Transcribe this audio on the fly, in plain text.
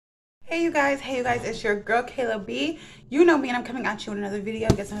Hey you guys, it's your girl Kayla B. You know me, and I'm coming at you with another video.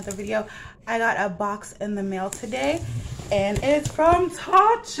 Guess another video. I got a box in the mail today and it's from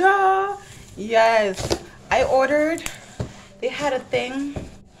Tatcha. Yes, I ordered. They had a thing.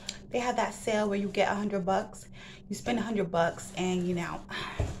 They had that sale where you get $100. You spend $100 and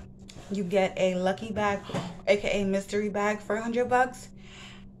you get a lucky bag, aka mystery bag, for $100.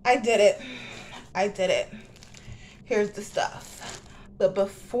 I did it. Here's the stuff. But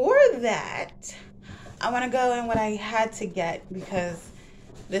before that, I want to go in what I had to get because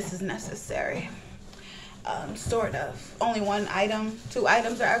this is necessary. Sort of. Only one item. 2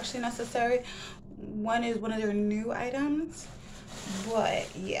 items are actually necessary. One is one of their new items. But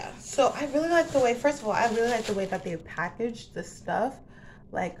yeah. So I really like the way, first of all, I really like the way that they packaged the stuff.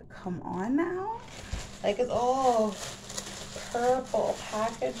 Like, come on now. Like, it's all purple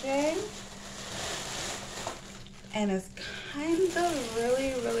packaging. And it's kind of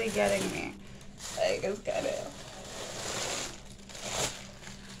really getting me. Like, it's kind of.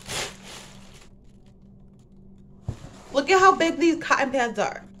 Look at how big these cotton pads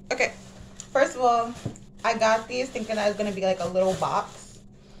are. Okay, first of all, I got these thinking that was gonna be like a little box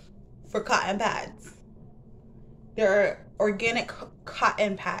for cotton pads. They're organic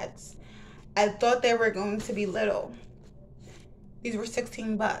cotton pads. I thought they were going to be little. These were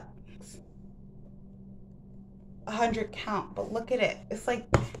 $16. 100 count, but look at it. It's like,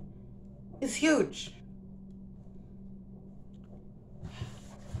 it's huge.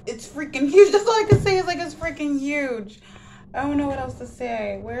 It's freaking huge. That's all I can say is like, it's freaking huge. I don't know what else to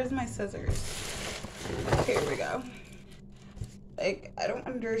say. Where's my scissors? Here we go. Like, I don't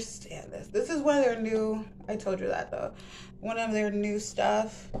understand this. This is one of their new, I told you that though. One of their new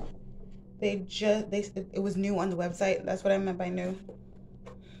stuff. It was new on the website. That's what I meant by new.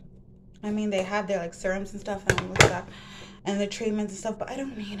 I mean, they have their like serums and stuff and the treatments and stuff, but I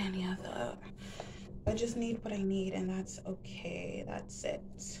don't need any of that. I just need what I need, and that's okay. That's it.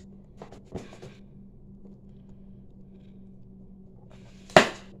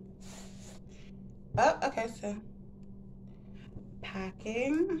 Oh, okay, so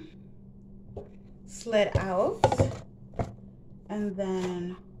packing, slid out, and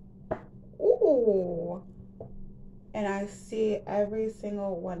then, ooh. And I see every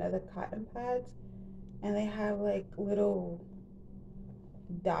single one of the cotton pads, and they have like little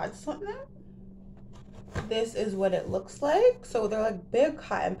dots on them. This is what it looks like. So they're like big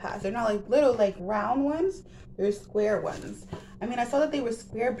cotton pads. They're not like little like round ones. They're square ones. I mean, I saw that they were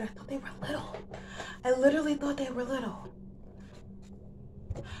square, but I thought they were little. I literally thought they were little.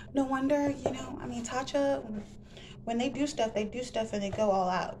 No wonder, I mean, Tatcha, when they do stuff and they go all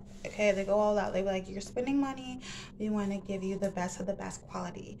out. Okay, they go all out. They were like, you're spending money. We want to give you the best of the best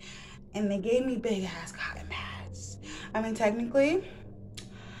quality. And they gave me big ass cotton pads. I mean, technically,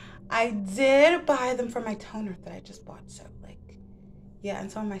 I did buy them for my toner that I just bought. So, like, yeah,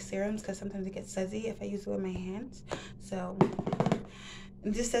 and some of my serums, because sometimes it gets sudsy if I use it with my hands. So,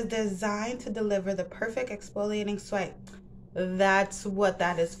 it just says designed to deliver the perfect exfoliating swipe. That's what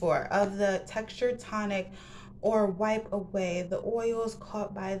that is for. Of the textured tonic or wipe away the oils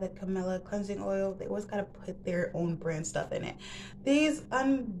caught by the Camellia cleansing oil. They always gotta put their own brand stuff in it. These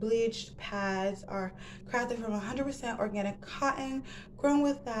unbleached pads are crafted from 100% organic cotton, grown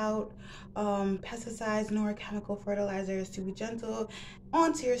without pesticides nor chemical fertilizers, to be gentle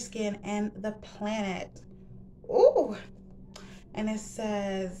onto your skin and the planet. Ooh, and it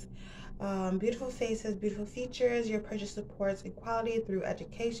says, beautiful faces, beautiful features. Your purchase supports equality through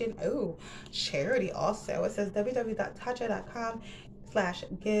education. Oh, charity also. It says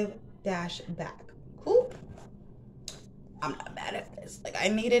www.tatcha.com/give-back. Cool. I'm not mad at this. Like, I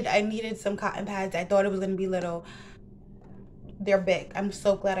needed some cotton pads. I thought it was gonna be little. They're big. I'm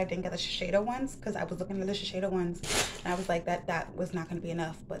so glad I didn't get the Shiseido ones, because I was looking at the Shiseido ones and I was like, that was not gonna be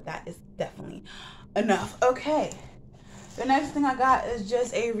enough, but that is definitely enough. Okay. The next thing I got is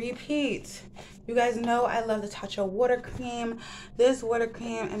just a repeat. You guys know I love the Tatcha water cream. This water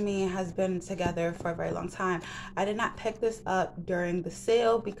cream and me has been together for a very long time. I did not pick this up during the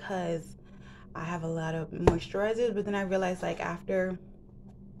sale because I have a lot of moisturizers, but then I realized, like, after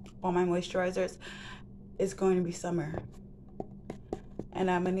all my moisturizers, it's going to be summer and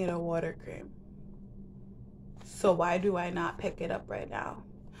I'm gonna need a water cream. So why do I not pick it up right now?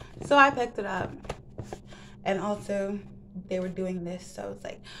 So I picked it up, and also they were doing this, so it's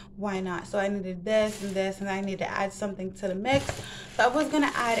like, why not? So I needed this and this, and I need to add something to the mix. So I was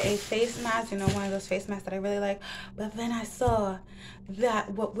gonna add a face mask, one of those face masks that I really like, but then I saw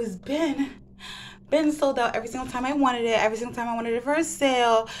that what was been been sold out every single time I wanted it, every single time I wanted it for a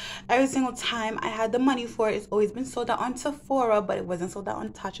sale, every single time I had the money for it. It's always been sold out on Sephora, but it wasn't sold out on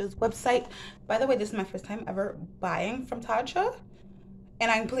Tatcha's website. By the way, this is my first time ever buying from Tatcha,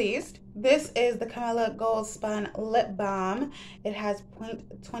 and I'm pleased. This is the Camilla Gold Spun Lip Balm. It has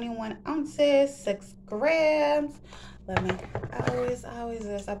 0.21 ounces, 6 grams. Let me,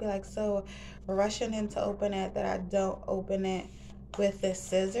 I'll be like so rushing in to open it that I don't open it with the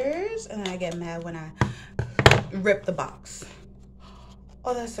scissors, and I get mad when I rip the box.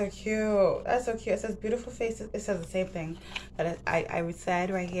 Oh, that's so cute. That's so cute. It says beautiful faces. It says the same thing that I said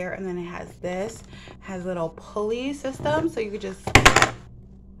right here, and then it has this. It has little pulley system, so you could just,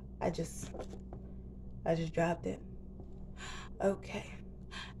 I just dropped it. Okay.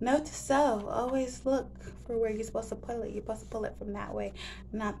 Note to self, always look for where you're supposed to pull it. You're supposed to pull it from that way,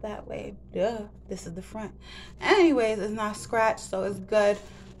 not that way. Duh, this is the front. Anyways, it's not scratched, so it's good.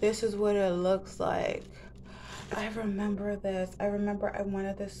 This is what it looks like. I remember this. I remember I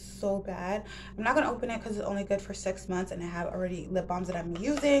wanted this so bad. I'm not gonna open it because it's only good for 6 months, and I have already lip balms that I'm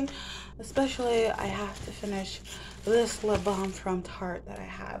using. Especially, I have to finish this lip balm from Tarte that I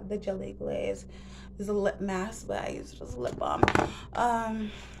have, the Jelly Glaze. It's a lip mask, but I use it as a lip balm.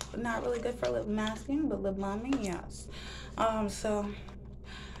 Not really good for lip masking, but lip balming, yes. So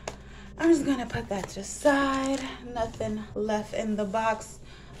I'm just gonna put that to the side. Nothing left in the box.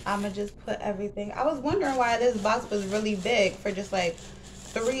 I'ma just put everything. I was wondering why this box was really big for just like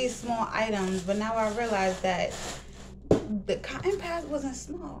 3 small items, but now I realize that the cotton pads wasn't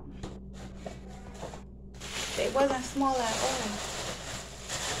small. They wasn't small at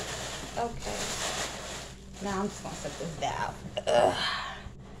all. Okay. Now I'm just gonna set this down. Ugh.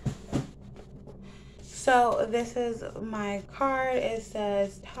 So this is my card. It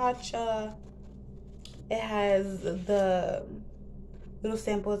says Tatcha. It has the little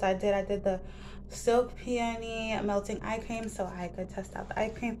samples I did. I did the Silk Peony Melting Eye Cream so I could test out the eye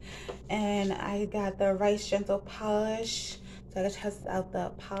cream. And I got the Rice Gentle Polish so I could test out the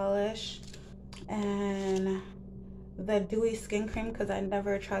polish. And the Dewy Skin Cream because I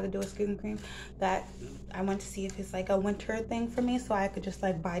never tried the Dewy Skin Cream. That I went to see if it's like a winter thing for me so I could just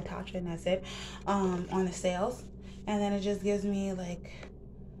like buy Tatcha and that's it on the sales. And then it just gives me like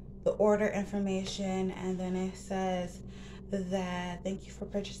the order information, and then it says that thank you for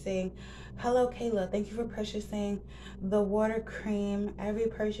purchasing. Hello Kayla, thank you for purchasing the water cream. Every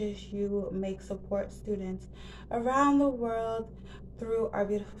purchase you make support students around the world through our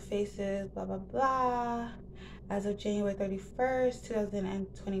beautiful faces, blah blah blah. As of January 31st,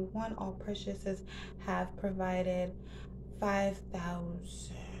 2021, all purchases have provided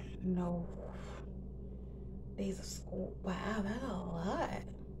 5,000 days of school. Wow, that's a lot.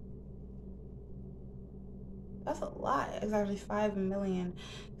 That's a lot. It's actually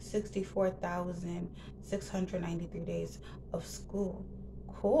 5,064,693 days of school.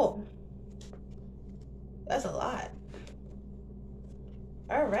 Cool. That's a lot.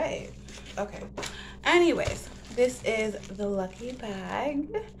 All right. Okay. Anyways, this is the Lucky Bag.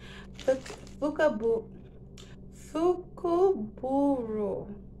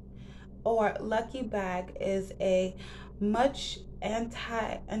 Fukuburu or Lucky Bag is a much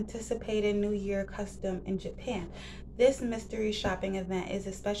anticipated New Year custom in Japan. This mystery shopping event is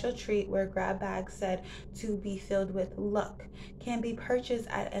a special treat where grab bags said to be filled with luck can be purchased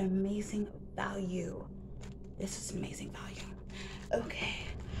at an amazing value. This is amazing value. Okay.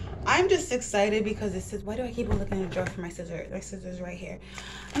 I'm just excited because it says, why do I keep on looking in the drawer for my scissors? My scissors right here.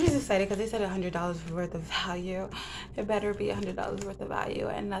 I'm just excited because they said $100 worth of value. It better be $100 worth of value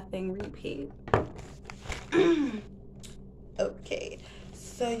and nothing repeat. Okay,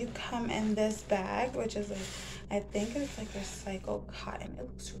 so you come in this bag, which is like, I think it's like recycled cotton. It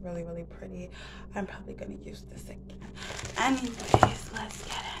looks really, really pretty. I'm probably gonna use this again. Anyways, let's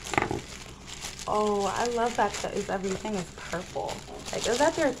get it. Oh, I love that everything is purple. Like, is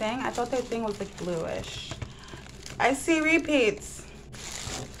that their thing? I thought their thing was like bluish. I see repeats.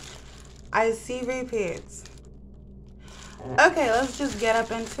 I see repeats. Okay, let's just get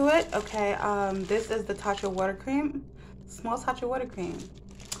up into it. Okay, this is the Tatcha water cream. Small Tatcha water cream.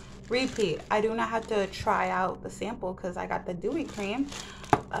 Repeat. I do not have to try out the sample because I got the dewy cream.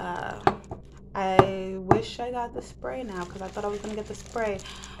 I wish I got the spray now because I thought I was gonna get the spray.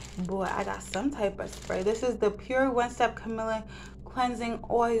 Boy, I got some type of spray. This is the Pure One Step Camilla Cleansing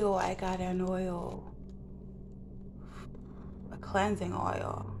Oil. I got an oil. A cleansing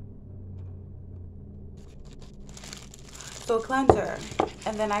oil. So a cleanser.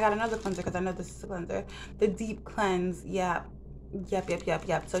 And then I got another cleanser because I know this is a cleanser. The Deep Cleanse. Yep.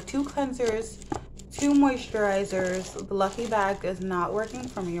 So 2 cleansers, 2 moisturizers. The Lucky Bag is not working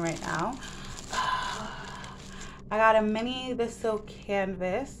for me right now. I got a mini the silk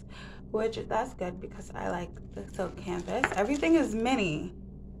canvas, which that's good because I like the silk canvas. Everything is mini,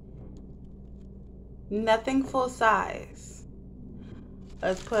 nothing full size.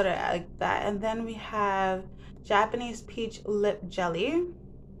 Let's put it like that. And then we have Japanese peach lip jelly.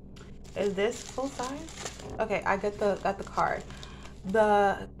 Is this full size? Okay, I got the card.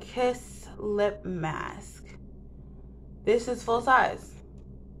 The Kiss lip mask. This is full size.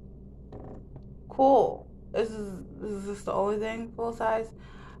 Cool. Is this the only thing full size?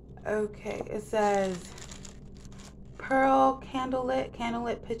 Okay, it says pearl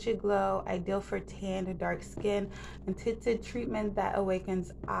candlelit pitchy glow, ideal for tan to dark skin, and tinted treatment that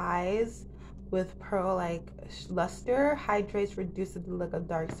awakens eyes with pearl-like luster, hydrates, reduces the look of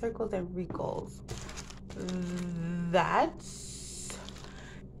dark circles and wrinkles. That's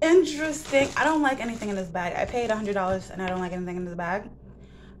interesting. I don't like anything in this bag. I paid $100 and I don't like anything in this bag.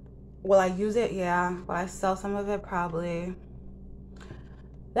 Will I use it? Yeah. Will I sell some of it? Probably.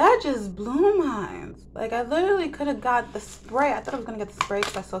 That just blew my mind. Like, I literally could have got the spray. I thought I was gonna get the spray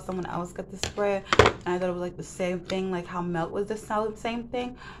because I saw someone else get the spray, and I thought it was like the same thing, like how Melt was the same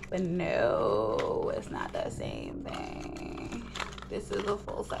thing. But no, it's not the same thing. This is a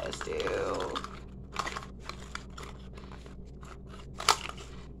full size too.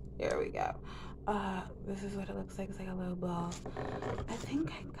 Here we go. This is what it looks like. It's like a little ball. I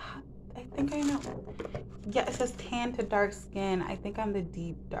think I know. Yeah, it says tan to dark skin. I think I'm the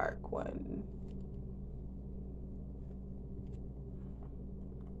deep dark one.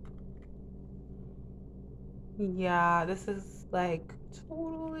 Yeah, this is like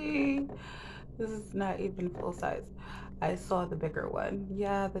totally, this is not even full size. I saw the bigger one.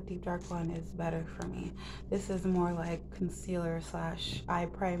 Yeah, the deep dark one is better for me. This is more like concealer slash eye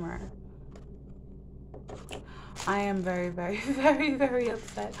primer. I am very, very, very, very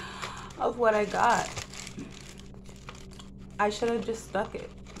upset of what I got. I should have just stuck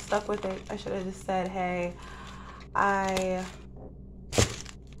with it. I should have just said, hey, I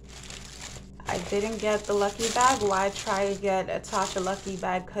didn't get the Lucky Bag. Why try to get a Tatcha Lucky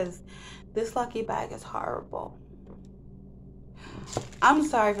Bag? Because this Lucky Bag is horrible. I'm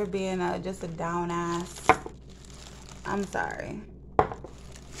sorry for being just a down ass. I'm sorry.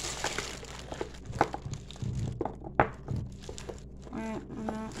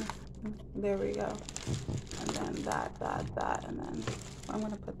 There we go. And then that, and then I'm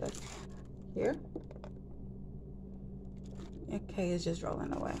gonna put this here. Okay, it's just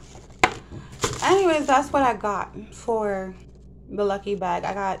rolling away. Anyways, that's what I got for the Lucky Bag.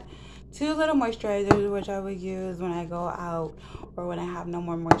 I got 2 little moisturizers, which I would use when I go out or when I have no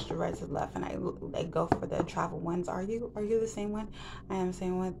more moisturizers left and I go for the travel ones. Are you the same one? I am the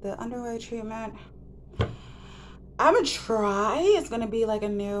same one. The underwear treatment, I'm gonna try. It's gonna be like a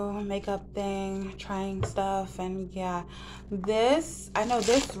new makeup thing, trying stuff. And yeah, this, I know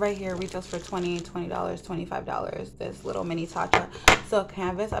this right here retails for $20, $25. This little mini Tatcha silk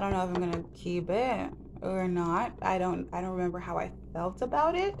canvas. I don't know if I'm gonna keep it or not. I don't remember how I felt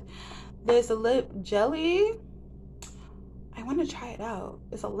about it. This lip jelly, I want to try it out.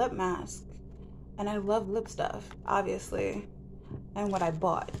 It's a lip mask and I love lip stuff, obviously, and what I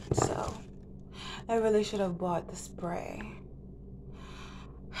bought. So I really should have bought the spray.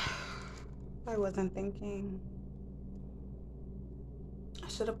 I wasn't thinking. I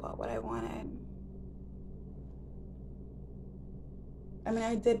should have bought what I wanted. I mean,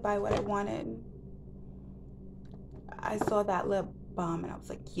 I did buy what I wanted. I saw that lip balm and I was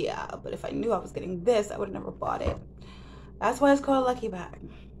like, yeah, but if I knew I was getting this, I would have never bought it. That's why it's called a Lucky Bag.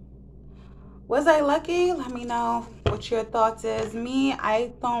 Was I lucky? Let me know what your thoughts is. Me,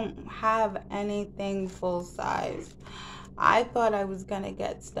 I don't have anything full size. I thought I was gonna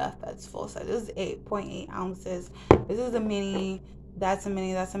get stuff that's full size. This is 8.8 ounces. This is a mini. That's a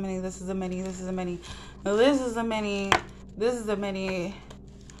mini. That's a mini. This is a mini. This is a mini. This is a mini. This is a mini.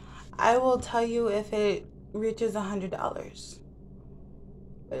 I will tell you if it reaches $100.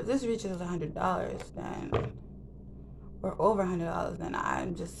 But if this reaches $100, then, or over $100, then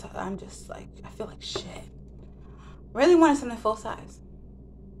I'm just like, I feel like shit. Really wanted something full size.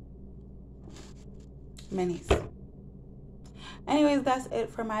 Minis. Anyways, that's it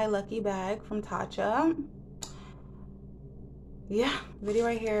for my Lucky Bag from Tatcha. Yeah, video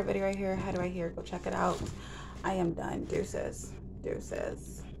right here, head right here. Go check it out. I am done. Deuces.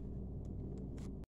 Deuces.